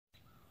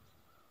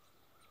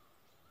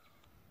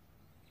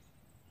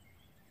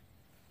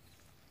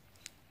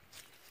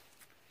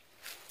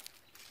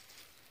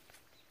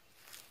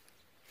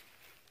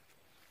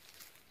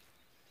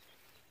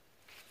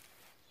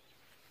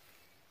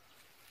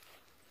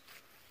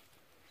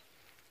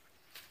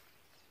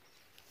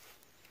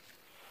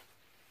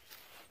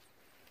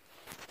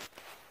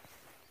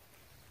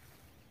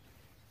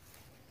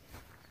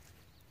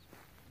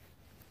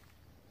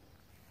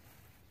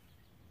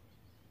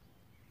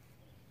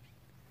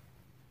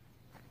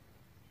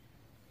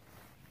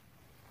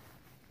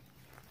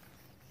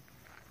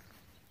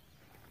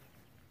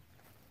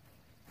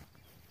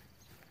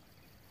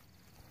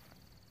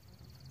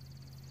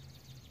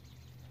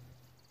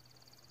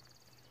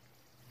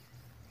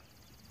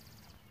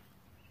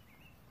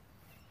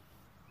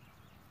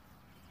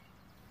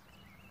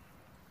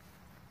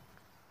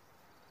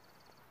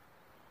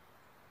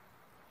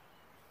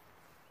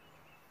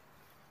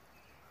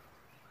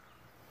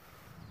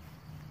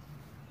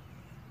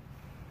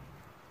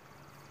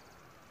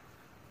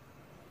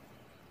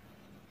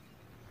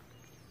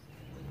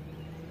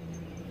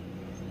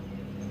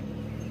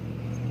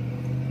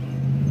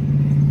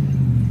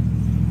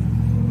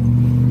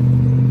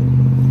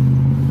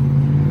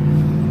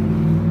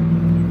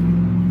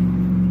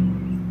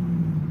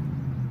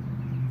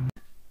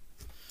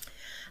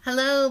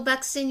Hello,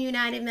 Buxton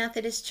United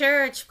Methodist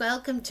Church.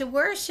 Welcome to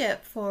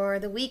worship for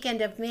the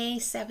weekend of May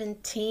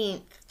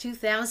 17th,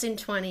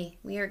 2020.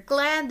 We are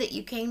glad that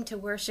you came to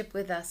worship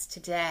with us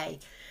today.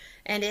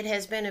 And it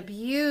has been a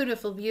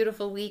beautiful,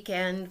 beautiful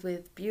weekend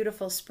with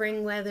beautiful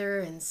spring weather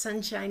and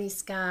sunshiny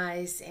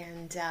skies.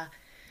 And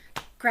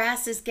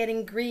grass is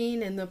getting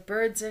green and the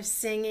birds are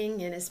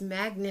singing and it's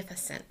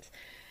magnificent.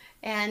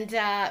 And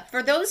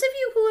for those of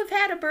you who have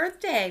had a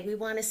birthday, we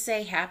want to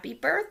say happy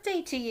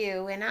birthday to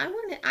you. And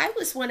I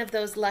was one of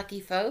those lucky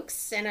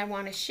folks, and I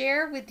want to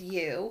share with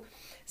you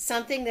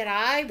something that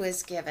I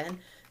was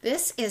given.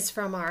 This is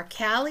from our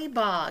Callie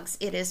Boggs.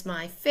 It is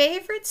my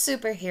favorite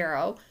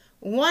superhero,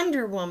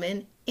 Wonder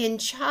Woman in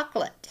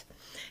chocolate.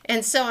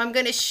 And so I'm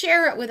going to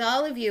share it with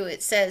all of you.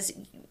 It says,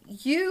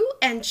 "You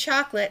and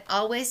chocolate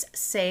always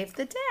save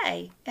the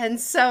day."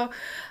 And so,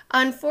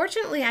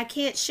 unfortunately, I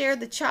can't share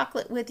the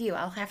chocolate with you.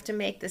 I'll have to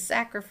make the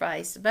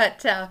sacrifice.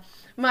 But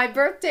my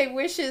birthday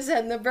wishes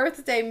and the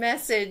birthday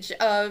message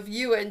of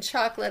 "You and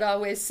chocolate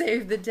always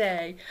save the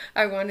day,"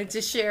 I wanted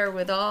to share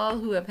with all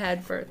who have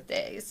had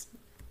birthdays.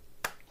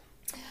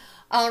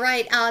 All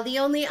right, the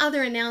only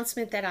other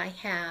announcement that I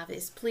have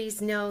is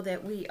please know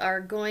that we are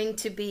going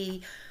to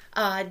be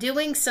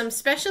doing some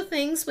special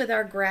things with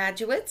our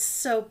graduates.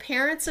 So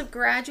parents of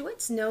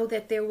graduates know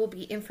that there will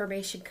be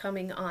information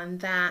coming on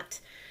that.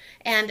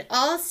 And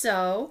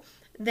also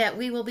that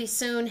we will be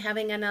soon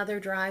having another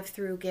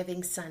drive-through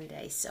Giving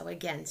Sunday. So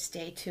again,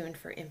 stay tuned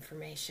for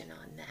information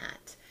on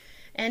that.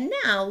 And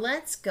now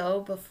let's go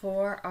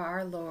before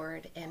our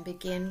Lord and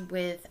begin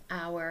with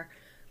our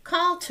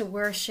call to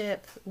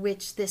worship,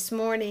 which this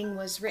morning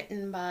was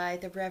written by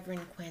the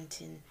Reverend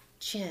Quentin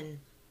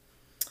Chin.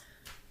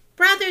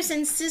 Brothers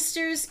and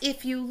sisters,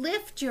 if you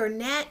lift your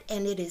net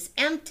and it is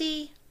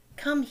empty,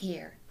 come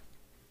here.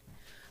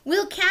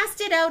 We'll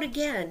cast it out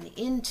again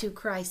into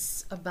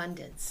Christ's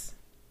abundance.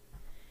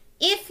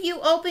 If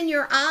you open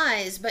your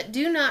eyes but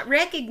do not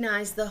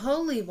recognize the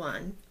Holy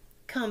One,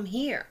 come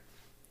here.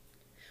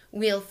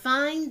 We'll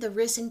find the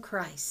risen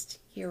Christ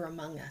here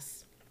among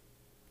us.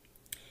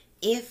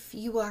 If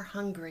you are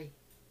hungry,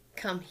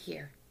 come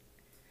here.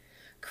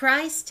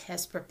 Christ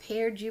has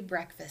prepared you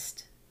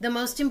breakfast, the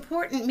most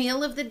important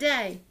meal of the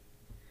day.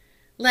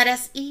 Let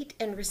us eat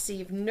and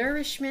receive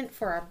nourishment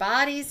for our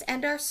bodies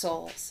and our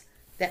souls,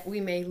 that we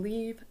may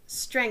leave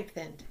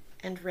strengthened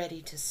and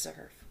ready to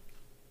serve.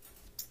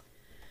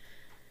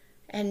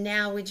 And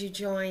now would you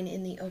join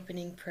in the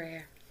opening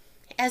prayer?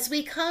 As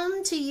we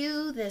come to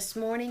you this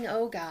morning,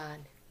 O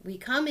God, we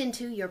come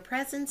into your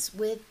presence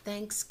with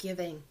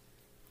thanksgiving.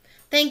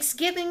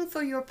 Thanksgiving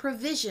for your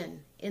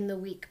provision in the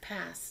week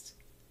past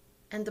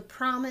and the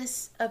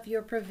promise of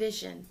your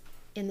provision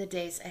in the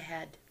days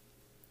ahead.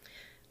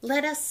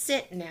 Let us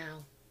sit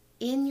now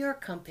in your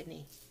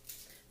company,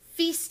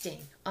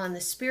 feasting on the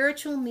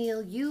spiritual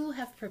meal you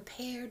have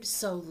prepared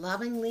so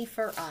lovingly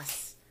for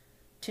us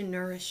to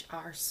nourish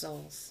our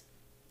souls.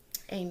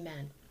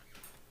 Amen.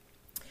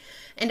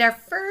 And our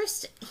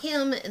first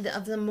hymn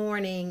of the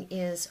morning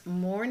is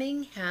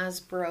 "Morning Has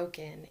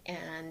Broken,"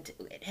 and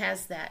it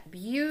has that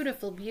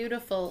beautiful,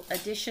 beautiful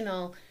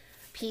additional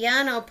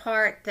piano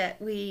part that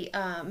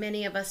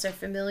many of us are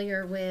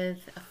familiar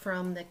with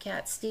from the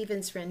Cat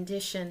Stevens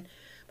rendition.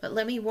 But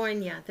let me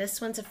warn you, this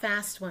one's a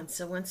fast one,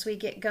 so once we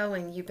get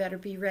going, you better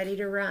be ready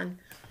to run.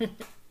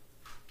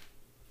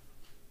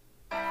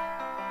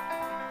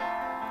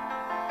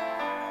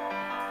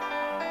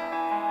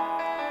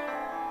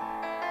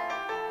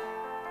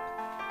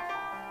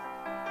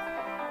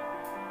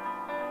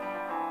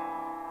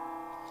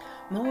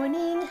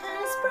 Morning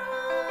has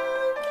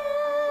broken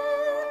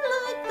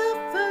like the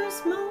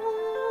first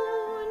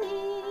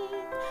morning.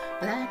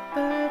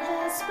 Blackbird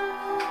has spoken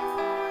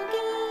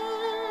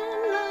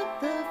like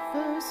the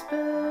first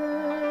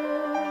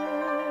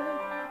bird.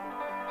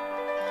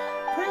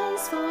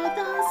 Praise for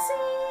the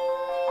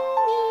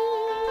singing,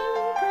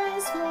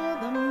 praise for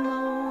the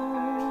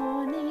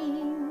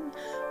morning,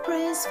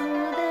 praise for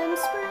them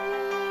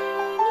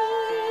springing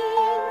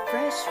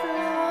fresh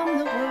from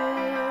the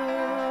word.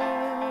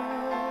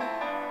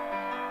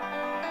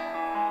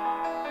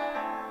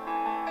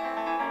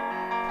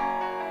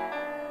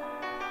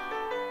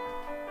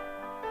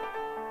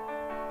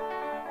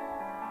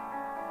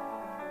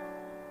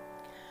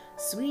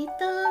 Sweet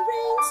the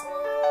rain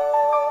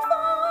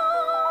snowfall,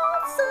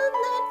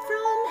 sunlit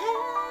from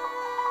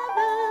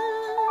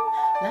heaven,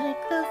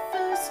 like the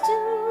first to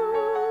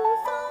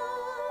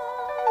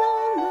fall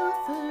on the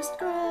first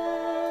grass.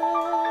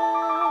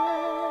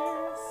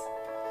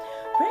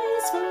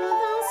 Praise for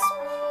the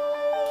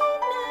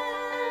sweetness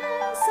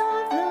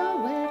of the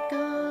wet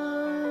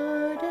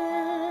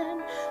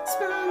garden,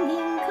 sprung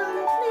in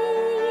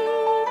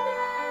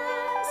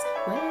completeness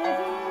where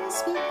his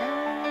feet pass.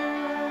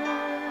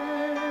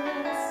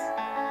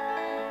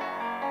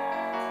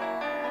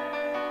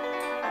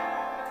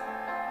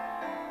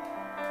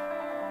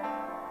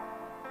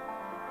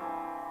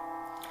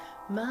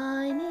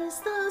 Mine is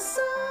the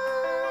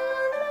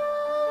sunlight,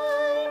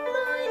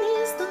 mine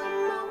is the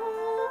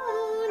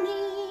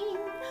morning,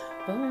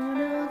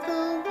 born of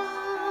the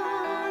one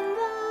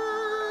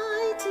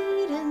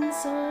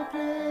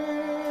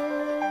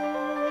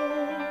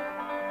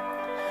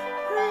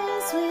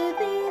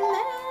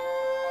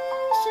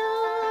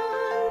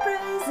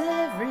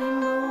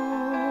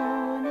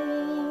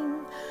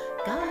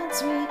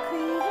God's recreation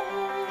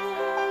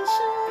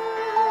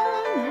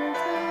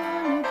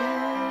come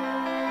again.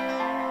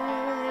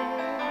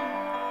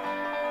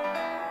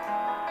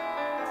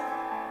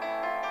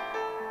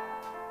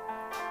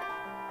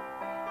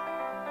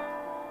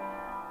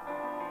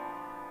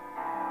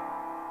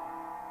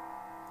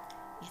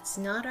 It's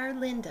not our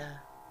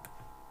Linda,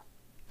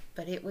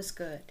 but it was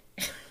good.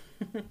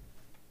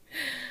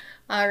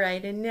 All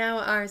right, and now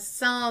our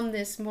psalm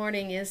this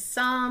morning is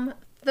Psalm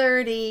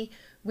 30,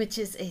 which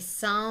is a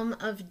psalm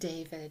of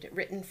David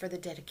written for the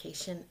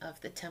dedication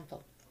of the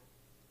temple.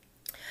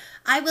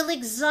 I will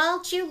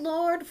exalt you,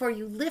 Lord, for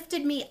you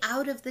lifted me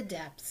out of the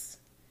depths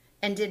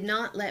and did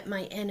not let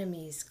my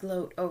enemies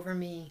gloat over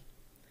me.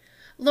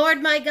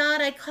 Lord my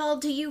God, I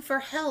called to you for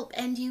help,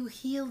 and you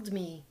healed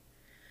me.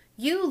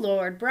 You,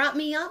 Lord, brought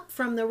me up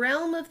from the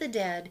realm of the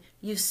dead.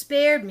 You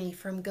spared me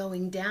from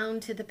going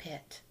down to the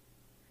pit.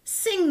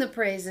 Sing the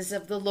praises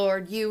of the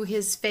Lord, you,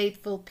 his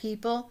faithful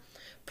people.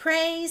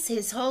 Praise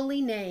his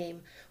holy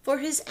name, for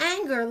his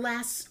anger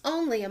lasts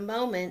only a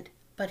moment,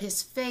 but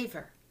his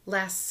favor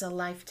lasts a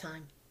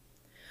lifetime.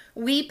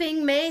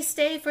 Weeping may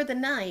stay for the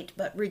night,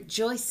 but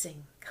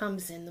rejoicing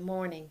comes in the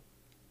morning.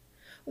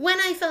 When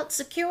I felt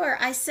secure,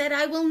 I said,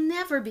 I will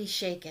never be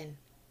shaken.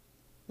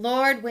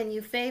 Lord, when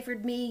you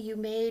favored me, you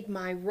made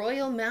my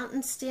royal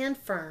mountain stand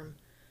firm.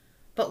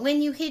 But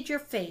when you hid your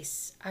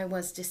face, I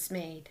was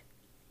dismayed.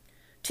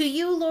 To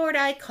you, Lord,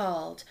 I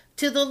called.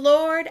 To the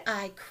Lord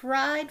I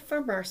cried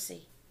for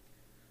mercy.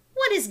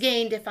 What is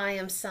gained if I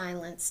am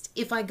silenced,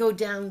 if I go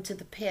down to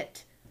the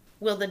pit?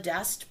 Will the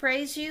dust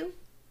praise you?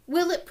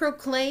 Will it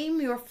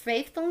proclaim your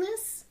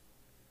faithfulness?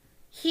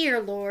 Hear,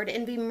 Lord,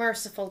 and be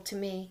merciful to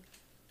me.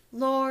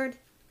 Lord,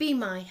 be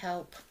my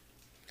help.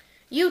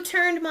 You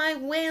turned my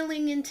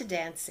wailing into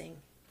dancing.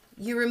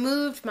 You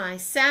removed my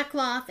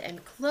sackcloth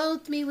and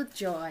clothed me with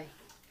joy,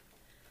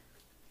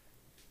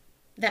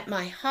 that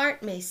my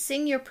heart may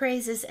sing your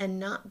praises and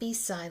not be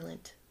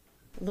silent.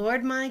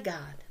 Lord my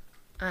God,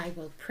 I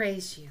will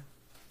praise you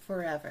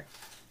forever.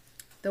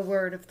 The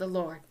word of the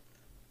Lord.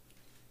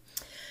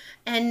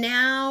 And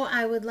now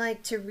I would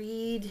like to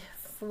read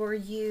for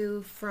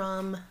you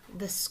from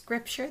the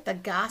scripture, the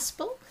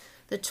gospel,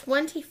 the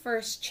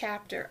 21st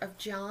chapter of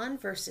John,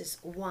 verses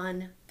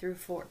 1 through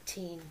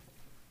 14.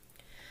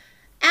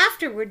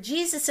 Afterward,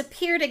 Jesus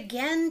appeared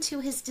again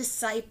to his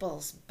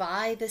disciples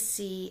by the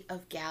Sea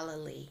of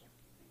Galilee.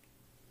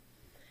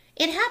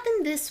 It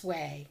happened this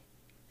way.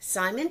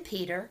 Simon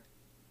Peter,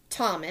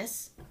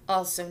 Thomas,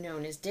 also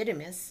known as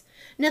Didymus,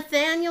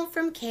 Nathanael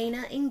from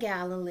Cana in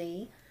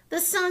Galilee,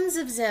 the sons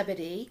of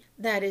Zebedee,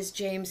 that is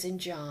James and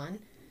John,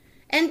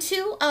 and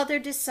 2 other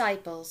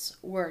disciples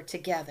were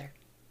together.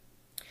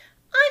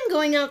 I'm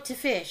going out to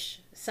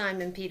fish,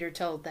 Simon Peter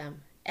told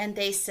them, and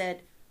they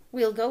said,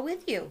 We'll go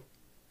with you.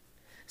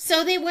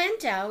 So they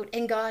went out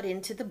and got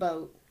into the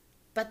boat,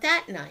 but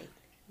that night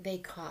they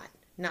caught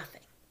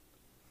nothing.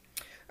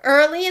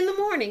 Early in the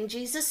morning,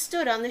 Jesus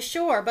stood on the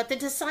shore, but the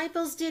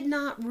disciples did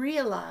not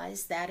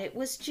realize that it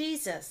was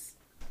Jesus.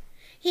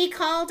 He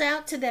called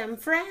out to them,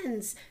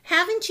 Friends,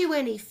 haven't you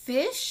any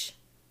fish?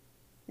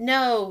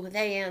 No,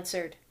 they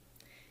answered.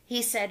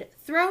 He said,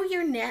 Throw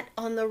your net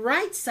on the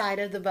right side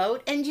of the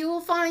boat and you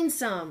will find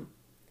some.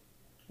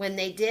 When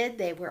they did,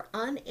 they were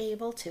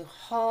unable to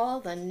haul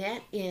the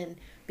net in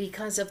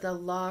because of the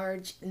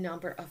large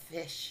number of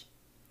fish.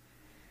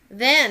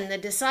 Then the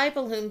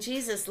disciple whom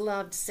Jesus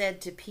loved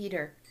said to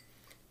Peter,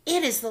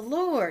 It is the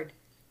Lord.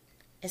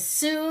 As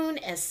soon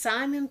as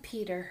Simon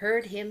Peter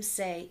heard him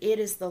say, It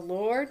is the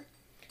Lord,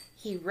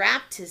 he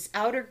wrapped his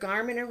outer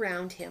garment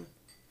around him,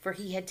 for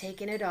he had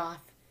taken it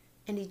off,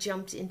 and he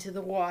jumped into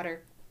the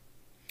water.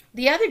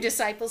 The other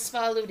disciples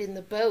followed in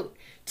the boat,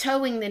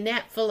 towing the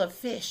net full of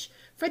fish,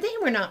 for they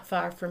were not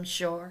far from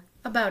shore,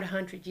 about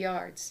 100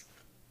 yards.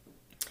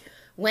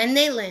 When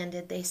they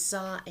landed, they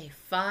saw a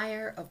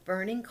fire of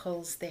burning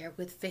coals there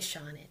with fish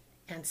on it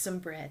and some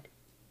bread.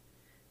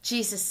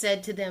 Jesus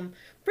said to them,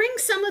 Bring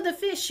some of the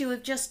fish you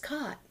have just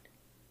caught.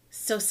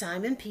 So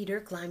Simon Peter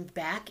climbed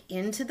back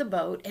into the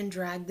boat and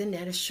dragged the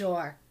net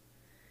ashore.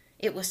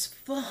 It was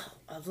full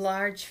of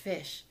large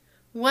fish,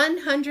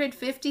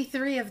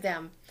 153 of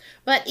them.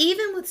 But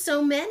even with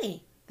so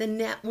many, the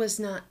net was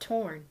not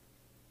torn.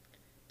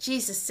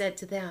 Jesus said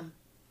to them,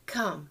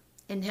 Come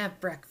and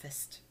have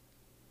breakfast.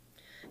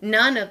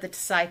 None of the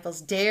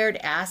disciples dared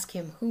ask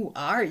him, Who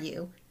are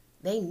you?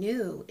 They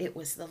knew it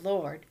was the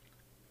Lord.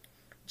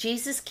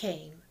 Jesus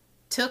came,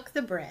 took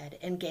the bread,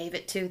 and gave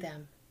it to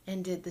them,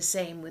 and did the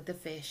same with the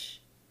fish.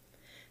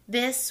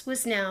 This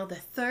was now the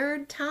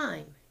 3rd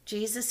time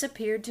Jesus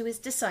appeared to his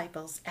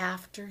disciples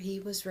after he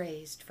was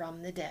raised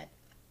from the dead.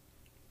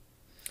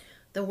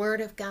 The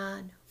word of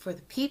God for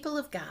the people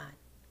of God.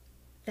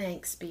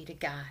 Thanks be to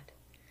God.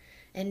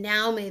 And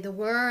now may the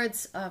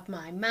words of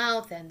my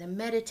mouth and the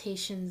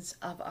meditations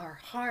of our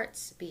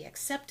hearts be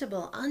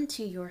acceptable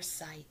unto your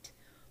sight,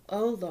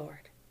 O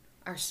Lord,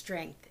 our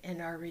strength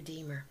and our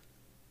Redeemer.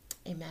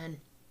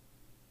 Amen.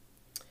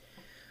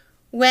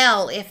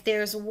 Well, if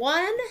there's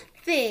one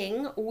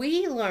thing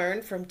we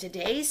learn from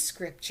today's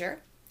scripture,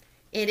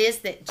 It is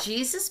that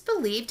Jesus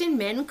believed in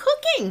men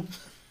cooking.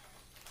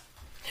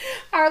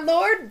 Our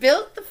Lord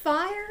built the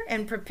fire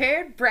and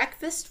prepared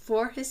breakfast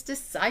for his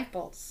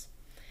disciples.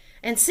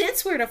 And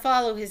since we're to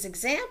follow his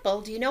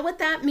example, do you know what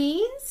that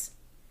means?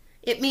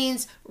 It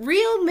means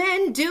real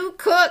men do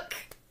cook.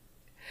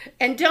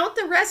 And don't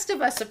the rest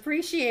of us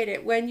appreciate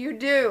it when you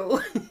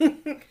do?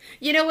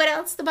 You know what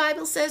else the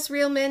Bible says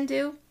real men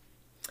do?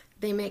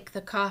 They make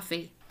the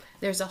coffee.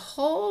 There's a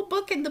whole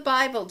book in the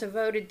Bible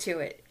devoted to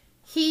it.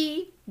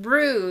 He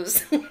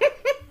brews.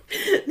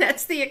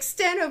 That's the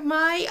extent of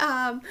my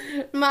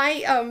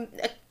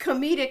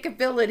comedic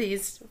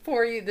abilities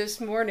for you this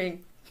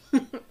morning.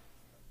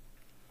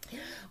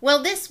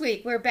 Well, this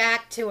week we're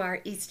back to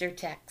our Easter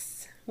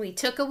text. We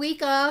took a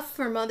week off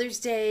for Mother's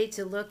Day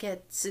to look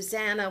at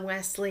Susanna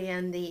Wesley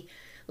and the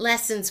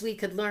lessons we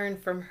could learn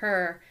from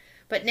her.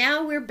 But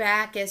now we're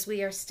back as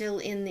we are still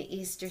in the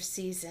Easter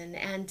season,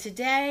 and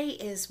today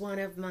is one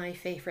of my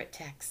favorite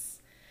texts.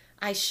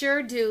 I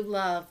sure do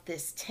love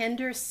this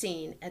tender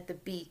scene at the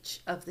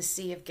beach of the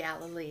Sea of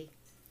Galilee.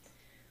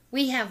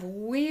 We have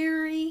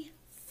weary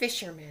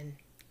fishermen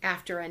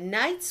after a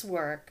night's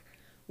work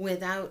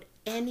without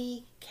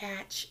any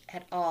catch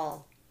at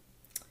all.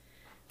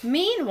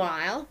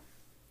 Meanwhile,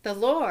 the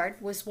Lord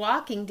was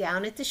walking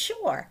down at the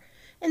shore,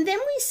 and then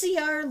we see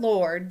our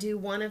Lord do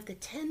one of the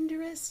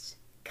tenderest,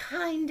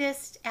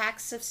 kindest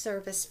acts of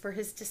service for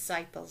his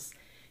disciples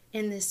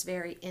in this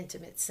very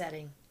intimate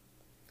setting.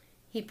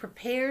 He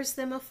prepares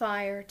them a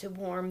fire to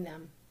warm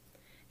them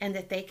and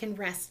that they can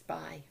rest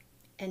by,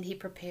 and he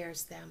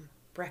prepares them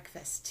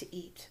breakfast to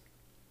eat.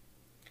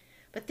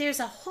 But there's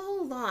a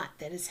whole lot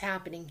that is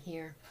happening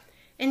here.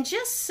 And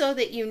just so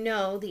that you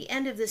know, the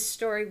end of this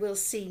story we'll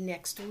see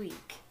next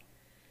week.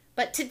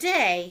 But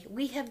today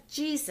we have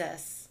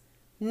Jesus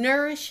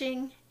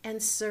nourishing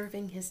and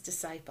serving his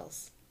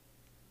disciples,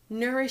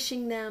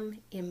 nourishing them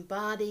in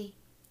body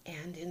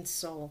and in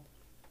soul.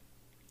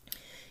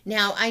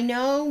 Now, I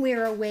know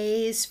we're a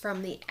ways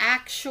from the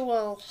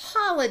actual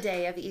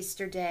holiday of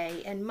Easter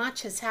Day, and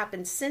much has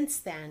happened since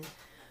then,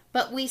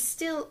 but we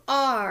still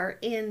are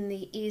in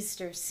the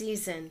Easter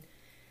season.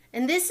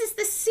 And this is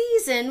the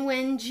season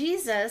when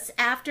Jesus,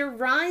 after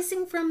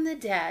rising from the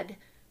dead,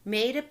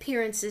 made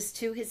appearances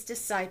to his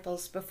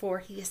disciples before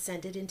he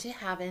ascended into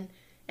heaven,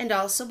 and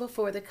also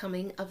before the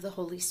coming of the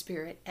Holy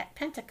Spirit at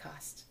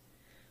Pentecost.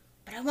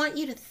 But I want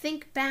you to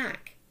think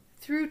back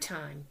through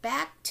time,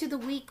 back to the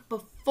week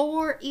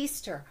before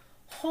Easter,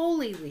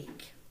 Holy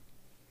Week.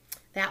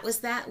 That was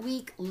that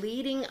week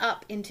leading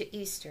up into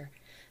Easter.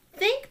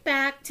 Think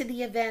back to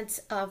the events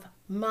of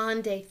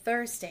Maundy,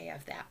 Thursday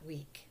of that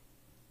week.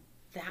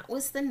 That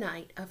was the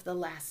night of the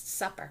Last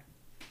Supper.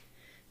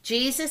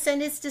 Jesus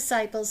and his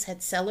disciples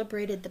had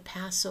celebrated the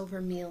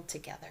Passover meal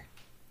together.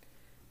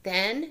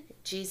 Then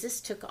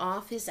Jesus took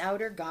off his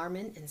outer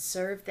garment and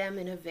served them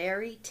in a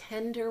very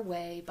tender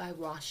way by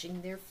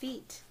washing their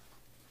feet.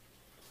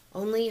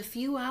 Only a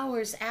few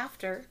hours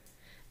after,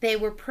 they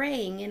were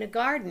praying in a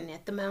garden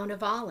at the Mount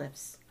of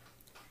Olives.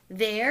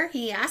 There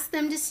he asked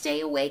them to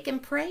stay awake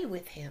and pray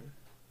with him,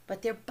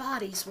 but their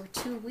bodies were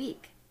too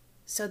weak,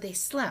 so they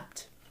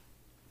slept.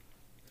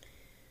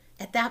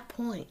 At that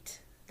point,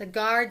 the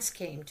guards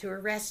came to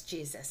arrest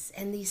Jesus,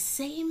 and these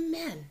same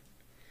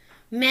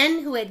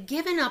men who had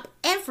given up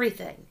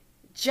everything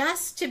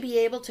just to be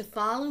able to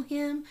follow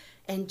him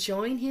and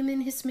join him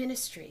in his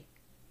ministry,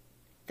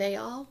 they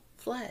all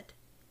fled.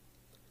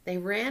 They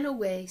ran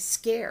away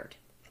scared.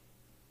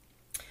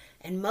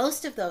 And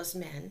most of those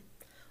men,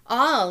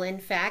 all in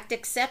fact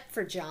except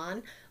for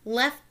John,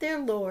 left their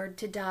Lord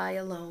to die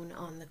alone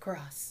on the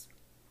cross.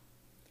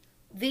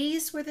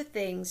 These were the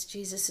things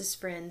Jesus'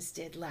 friends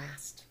did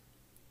last,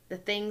 the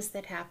things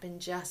that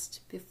happened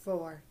just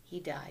before he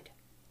died.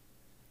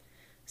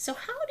 So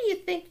how do you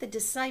think the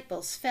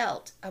disciples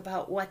felt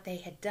about what they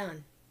had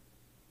done?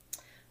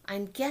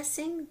 I'm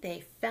guessing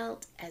they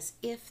felt as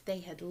if they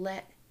had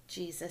let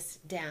Jesus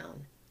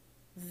down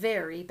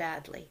very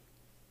badly.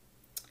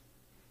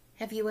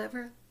 Have you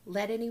ever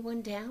let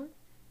anyone down?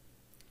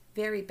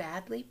 Very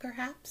badly,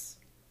 perhaps?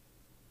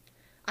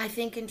 I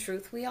think in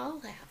truth we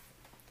all have.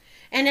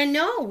 And I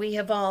know we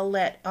have all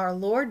let our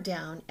Lord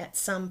down at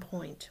some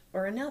point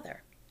or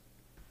another,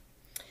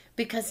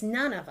 because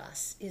none of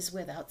us is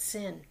without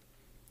sin.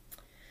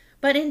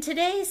 But in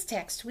today's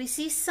text, we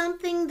see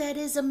something that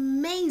is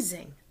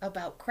amazing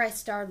about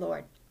Christ our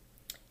Lord.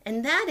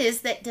 And that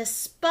is that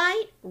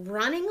despite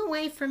running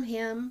away from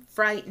him,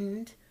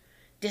 frightened,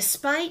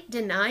 despite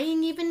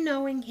denying even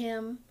knowing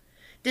him,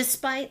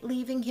 despite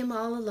leaving him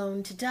all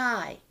alone to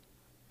die,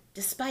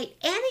 despite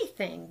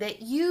anything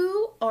that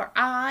you or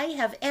I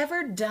have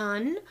ever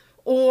done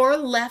or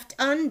left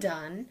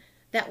undone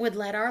that would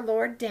let our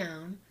Lord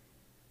down,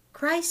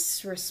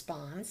 Christ's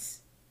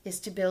response is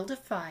to build a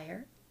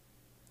fire,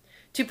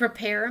 to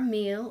prepare a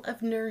meal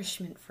of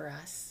nourishment for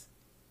us,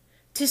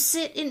 to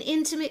sit in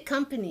intimate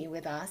company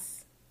with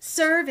us,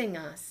 serving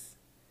us,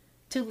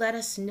 to let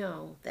us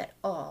know that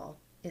all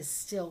is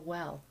still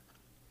well.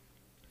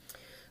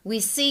 We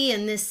see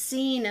in this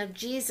scene of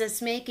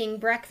Jesus making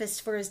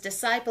breakfast for his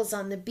disciples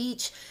on the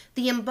beach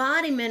the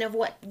embodiment of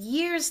what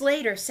years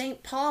later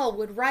St. Paul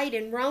would write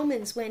in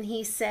Romans when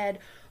he said,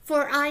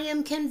 "For I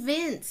am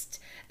convinced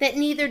that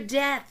neither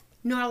death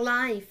nor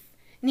life,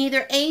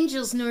 neither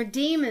angels nor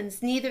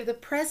demons, neither the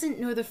present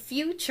nor the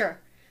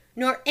future,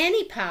 nor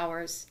any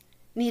powers,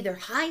 neither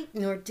height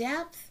nor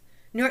depth,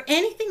 nor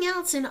anything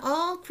else in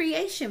all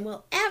creation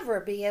will ever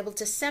be able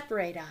to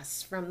separate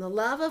us from the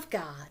love of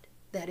God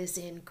that is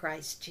in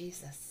Christ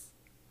Jesus."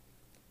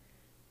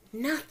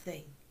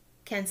 Nothing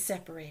can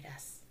separate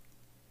us.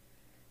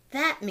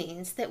 That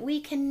means that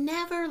we can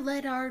never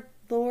let our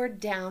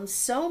Lord down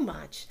so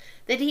much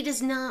that he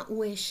does not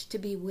wish to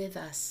be with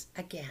us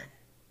again.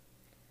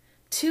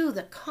 To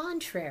the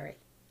contrary,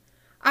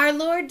 our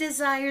Lord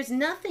desires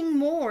nothing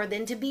more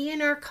than to be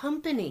in our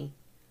company,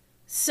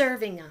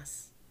 serving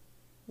us,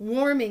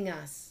 warming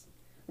us,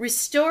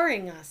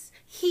 restoring us,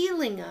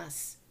 healing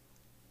us,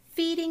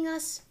 feeding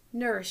us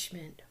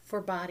nourishment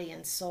for body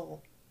and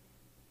soul.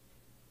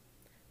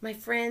 My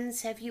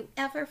friends, have you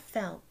ever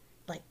felt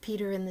like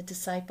Peter and the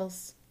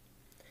disciples?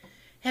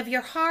 Have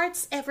your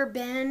hearts ever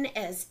been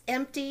as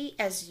empty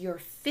as your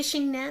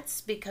fishing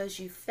nets because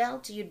you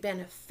felt you'd been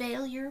a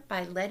failure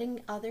by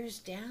letting others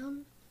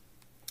down?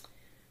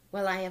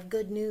 Well, I have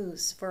good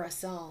news for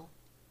us all.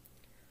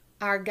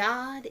 Our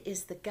God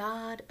is the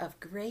God of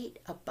great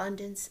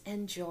abundance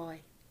and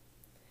joy.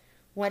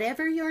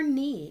 Whatever your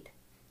need,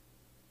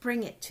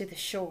 bring it to the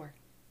shore.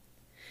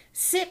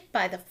 Sit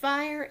by the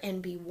fire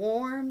and be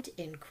warmed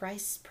in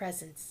Christ's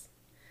presence.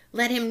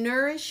 Let him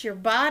nourish your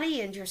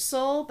body and your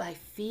soul by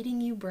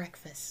feeding you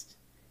breakfast.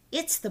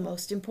 It's the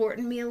most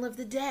important meal of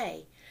the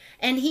day,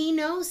 and he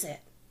knows it.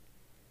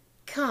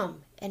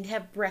 Come and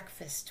have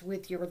breakfast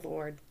with your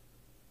Lord.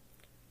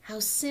 How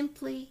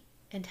simply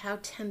and how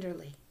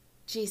tenderly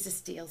Jesus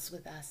deals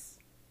with us.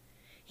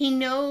 He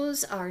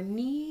knows our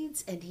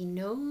needs and he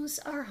knows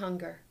our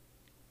hunger.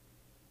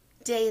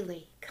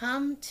 Daily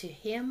come to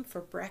him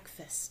for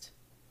breakfast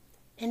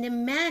and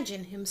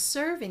imagine him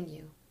serving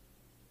you.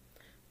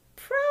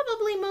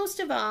 Probably most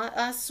of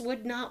us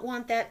would not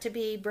want that to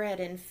be bread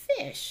and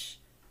fish,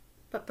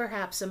 but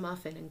perhaps a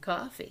muffin and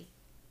coffee.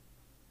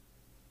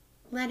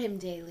 Let him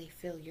daily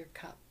fill your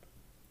cup.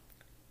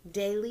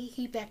 Daily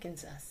he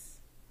beckons us.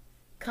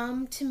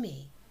 Come to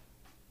me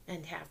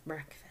and have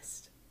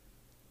breakfast.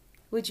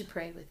 Would you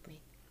pray with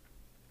me?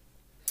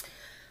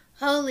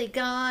 Holy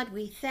God,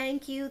 we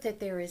thank you that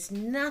there is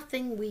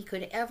nothing we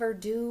could ever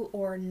do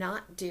or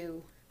not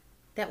do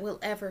that will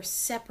ever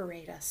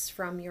separate us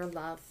from your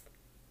love.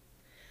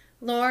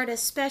 Lord,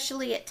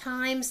 especially at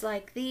times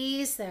like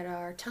these that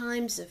are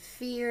times of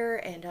fear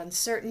and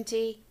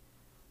uncertainty,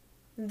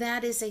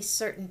 that is a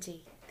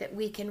certainty that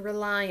we can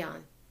rely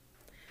on,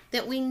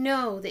 that we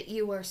know that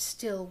you are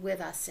still with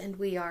us and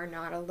we are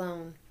not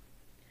alone.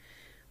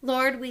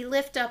 Lord, we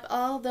lift up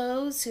all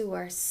those who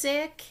are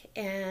sick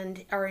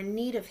and are in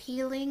need of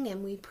healing,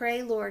 and we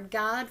pray, Lord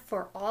God,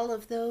 for all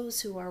of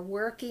those who are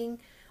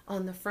working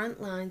on the front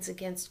lines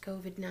against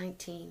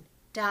COVID-19,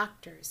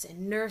 doctors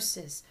and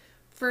nurses,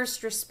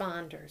 first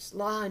responders,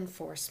 law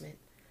enforcement.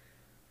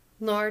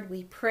 Lord,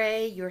 we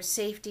pray your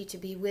safety to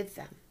be with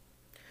them.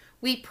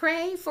 We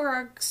pray for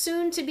our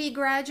soon-to-be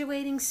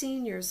graduating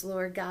seniors,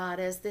 Lord God,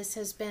 as this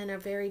has been a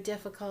very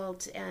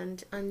difficult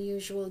and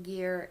unusual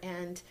year,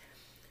 and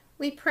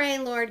we pray,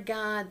 Lord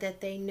God,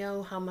 that they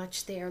know how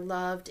much they are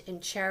loved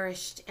and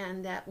cherished,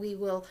 and that we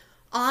will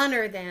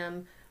honor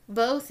them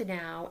both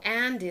now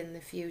and in the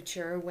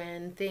future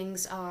when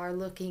things are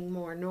looking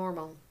more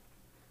normal.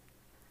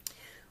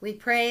 We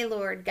pray,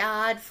 Lord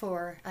God,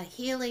 for a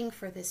healing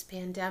for this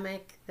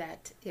pandemic,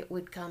 that it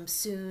would come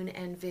soon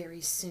and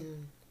very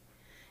soon.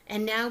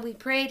 And now we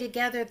pray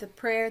together the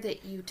prayer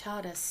that you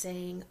taught us,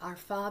 saying, Our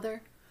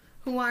Father,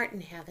 who art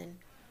in heaven,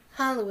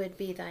 hallowed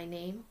be thy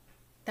name.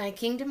 Thy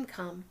kingdom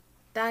come.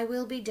 Thy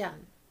will be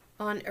done,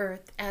 on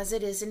earth as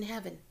it is in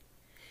heaven.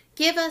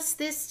 Give us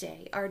this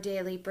day our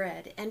daily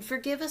bread, and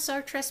forgive us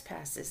our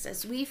trespasses,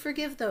 as we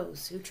forgive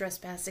those who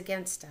trespass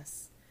against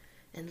us.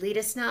 And lead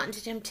us not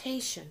into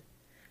temptation,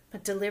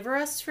 but deliver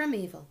us from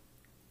evil.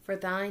 For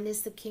thine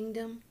is the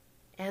kingdom,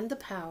 and the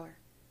power,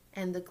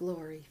 and the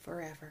glory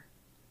forever.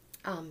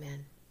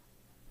 Amen.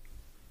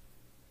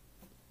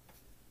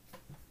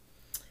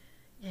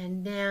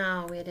 And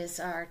now it is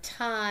our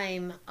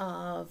time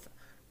of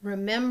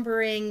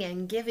remembering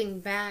and giving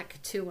back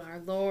to our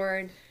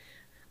Lord.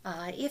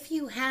 If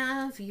you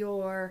have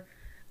your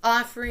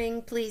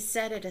offering, please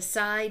set it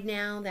aside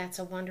now. That's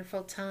a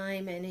wonderful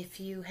time. And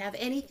if you have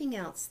anything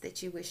else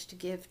that you wish to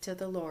give to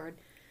the Lord,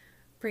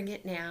 bring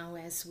it now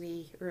as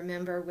we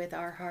remember with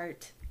our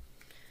heart.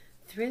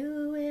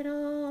 Through it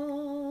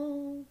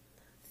all,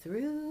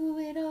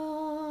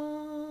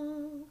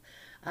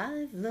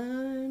 I've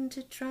learned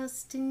to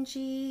trust in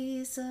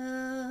Jesus.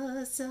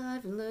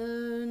 I've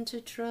learned to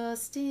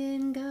trust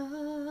in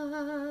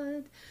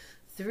God.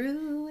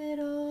 Through it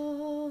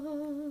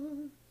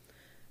all,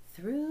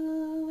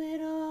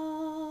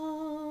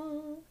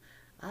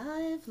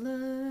 I've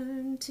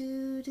learned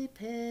to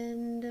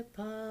depend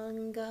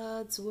upon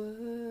God's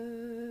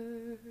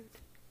word.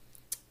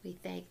 We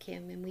thank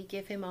him and we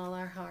give him all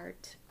our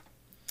heart.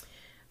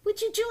 Would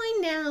you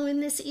join now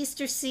in this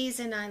Easter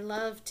season? I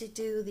love to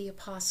do the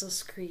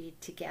Apostles' Creed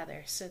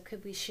together. So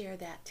could we share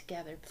that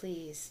together,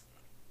 please?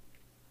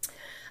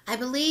 I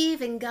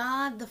believe in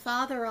God, the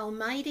Father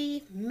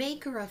Almighty,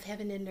 maker of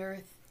heaven and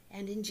earth,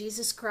 and in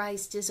Jesus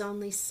Christ, his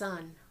only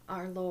Son,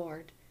 our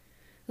Lord,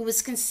 who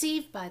was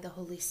conceived by the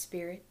Holy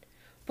Spirit,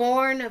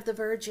 born of the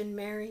Virgin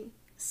Mary,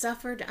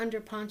 suffered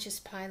under Pontius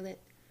Pilate,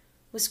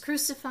 was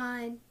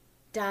crucified,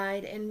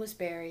 died, and was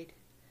buried.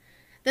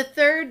 The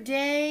third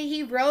day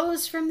he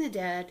rose from the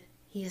dead.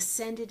 He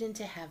ascended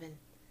into heaven,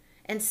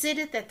 and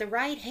sitteth at the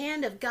right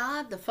hand of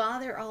God the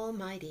Father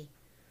Almighty.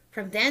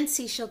 From thence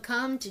he shall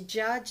come to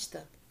judge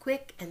the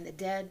quick and the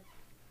dead.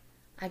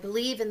 I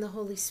believe in the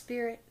Holy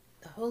Spirit,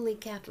 the Holy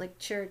Catholic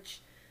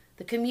Church,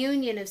 the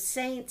communion of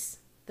saints,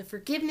 the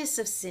forgiveness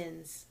of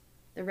sins,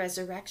 the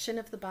resurrection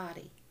of the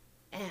body,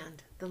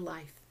 and the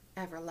life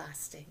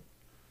everlasting.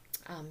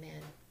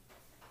 Amen.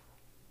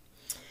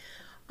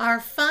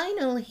 Our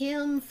final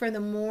hymn for the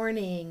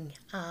morning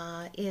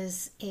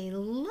is a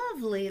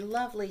lovely,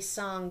 lovely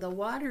song, The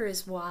Water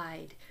is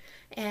Wide.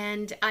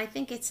 And I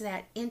think it's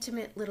that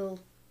intimate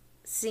little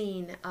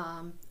scene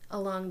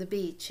along the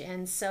beach.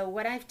 And so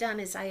what I've done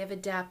is I have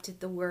adapted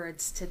the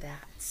words to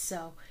that.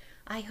 So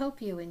I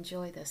hope you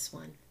enjoy this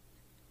one.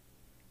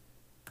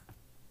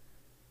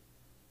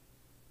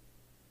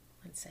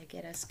 Once I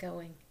get us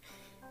going.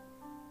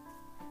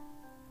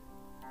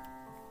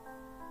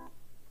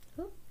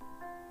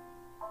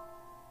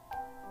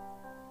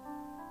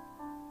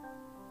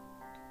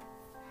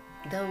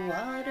 The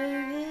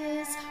water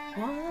is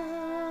wide,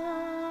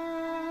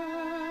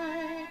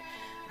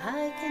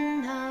 I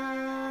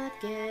cannot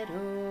get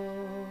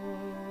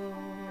over,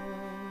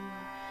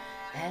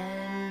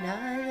 and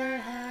neither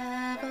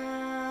have I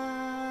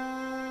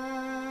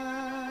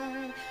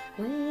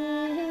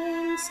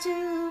wings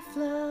to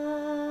fly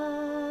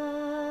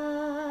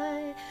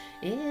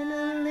in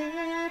a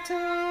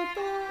little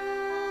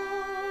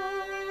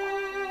boat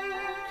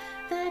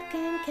that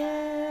can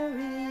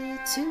carry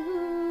two.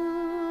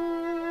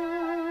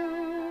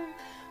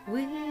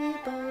 We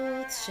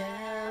both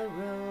shall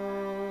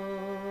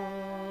row,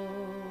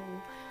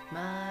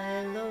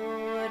 my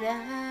Lord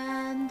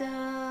and I.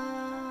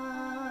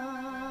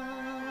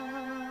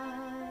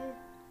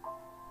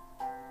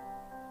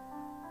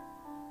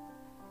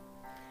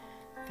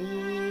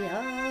 The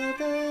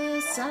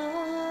other side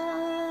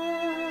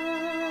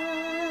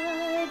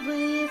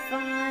we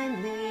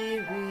finally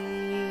reach.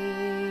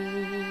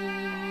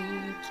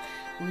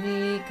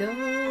 We go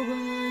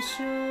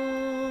ashore,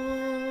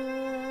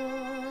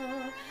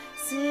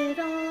 sit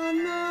on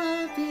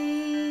the beach.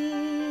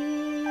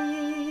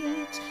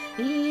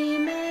 He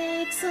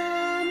makes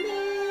a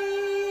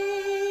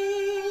meal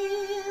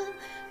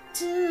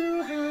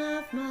to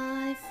have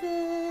my fill,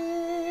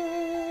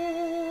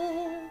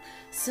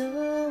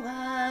 so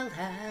I'll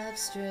have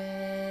strength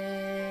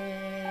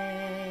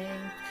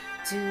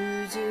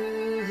to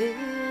do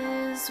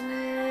his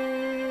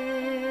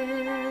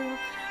will.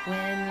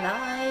 When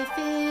life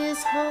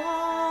is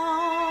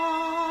hard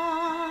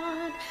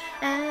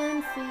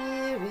and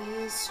fear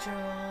is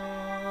strong,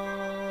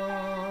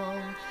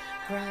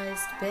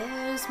 Christ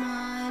bears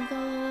my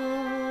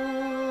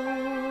load,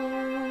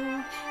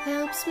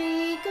 helps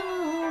me go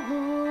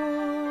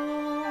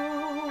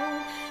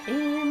on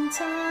in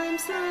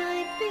times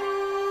like these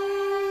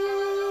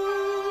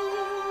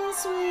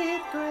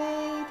with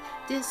great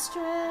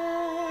distress.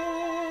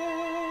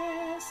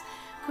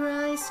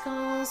 Christ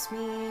calls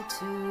me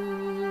to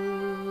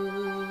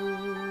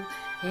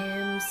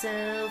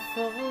himself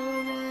for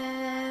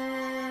rest.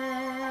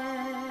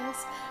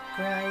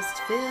 Christ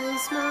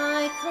fills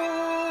my cup,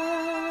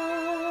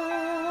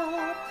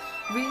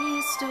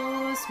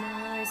 restores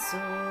my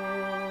soul,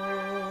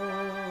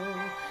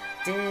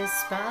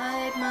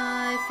 despite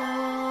my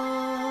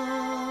faults.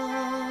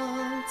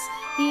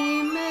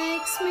 He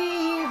makes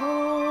me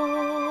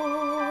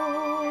whole.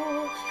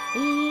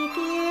 He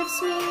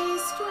gives me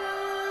strength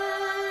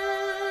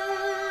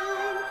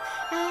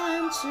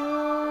and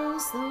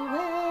shows the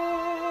way.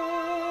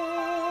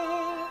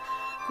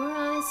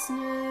 Christ's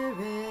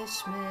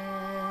nourishment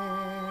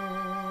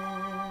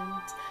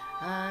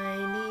I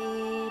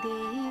need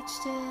each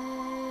day.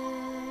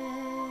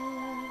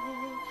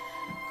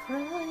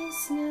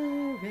 Christ's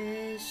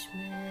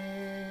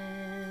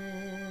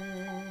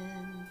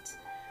nourishment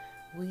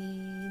we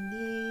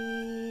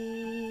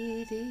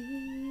need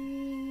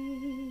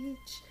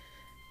each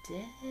day.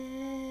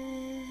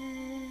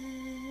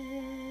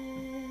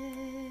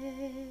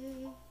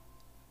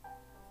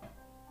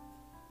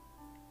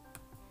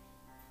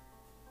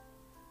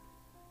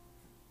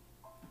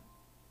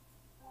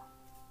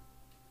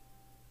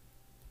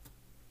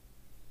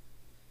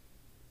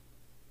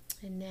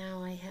 And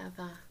now I have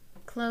a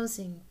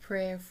closing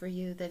prayer for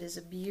you that is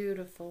a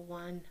beautiful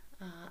one,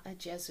 a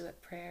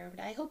Jesuit prayer.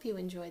 But I hope you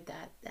enjoyed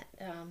that. That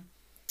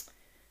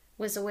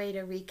was a way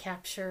to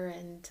recapture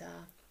and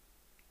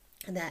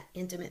that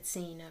intimate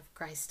scene of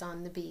Christ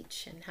on the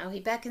beach and how he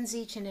beckons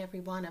each and every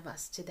one of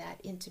us to that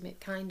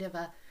intimate kind of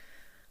a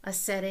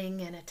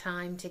setting and a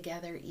time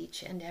together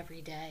each and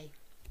every day.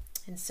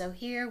 And so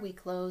here we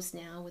close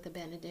now with a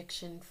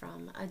benediction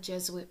from a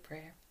Jesuit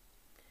prayer.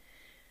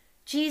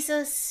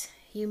 Jesus,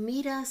 you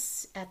meet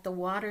us at the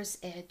water's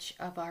edge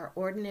of our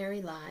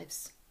ordinary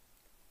lives.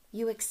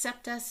 You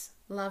accept us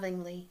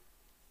lovingly.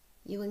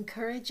 You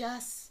encourage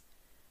us.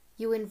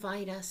 You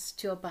invite us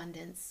to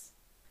abundance.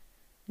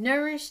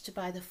 Nourished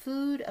by the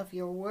food of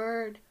your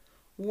word,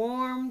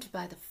 warmed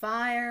by the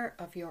fire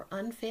of your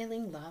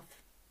unfailing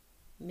love,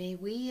 may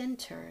we in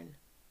turn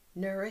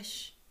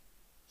nourish,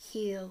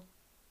 heal,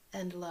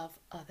 and love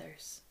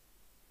others.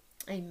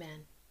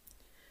 Amen.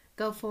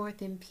 Go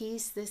forth in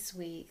peace this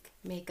week.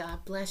 May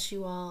God bless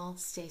you all.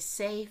 Stay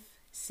safe,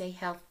 stay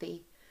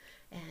healthy,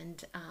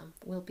 and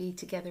we'll be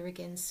together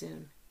again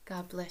soon.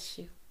 God bless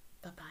you.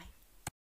 Bye-bye.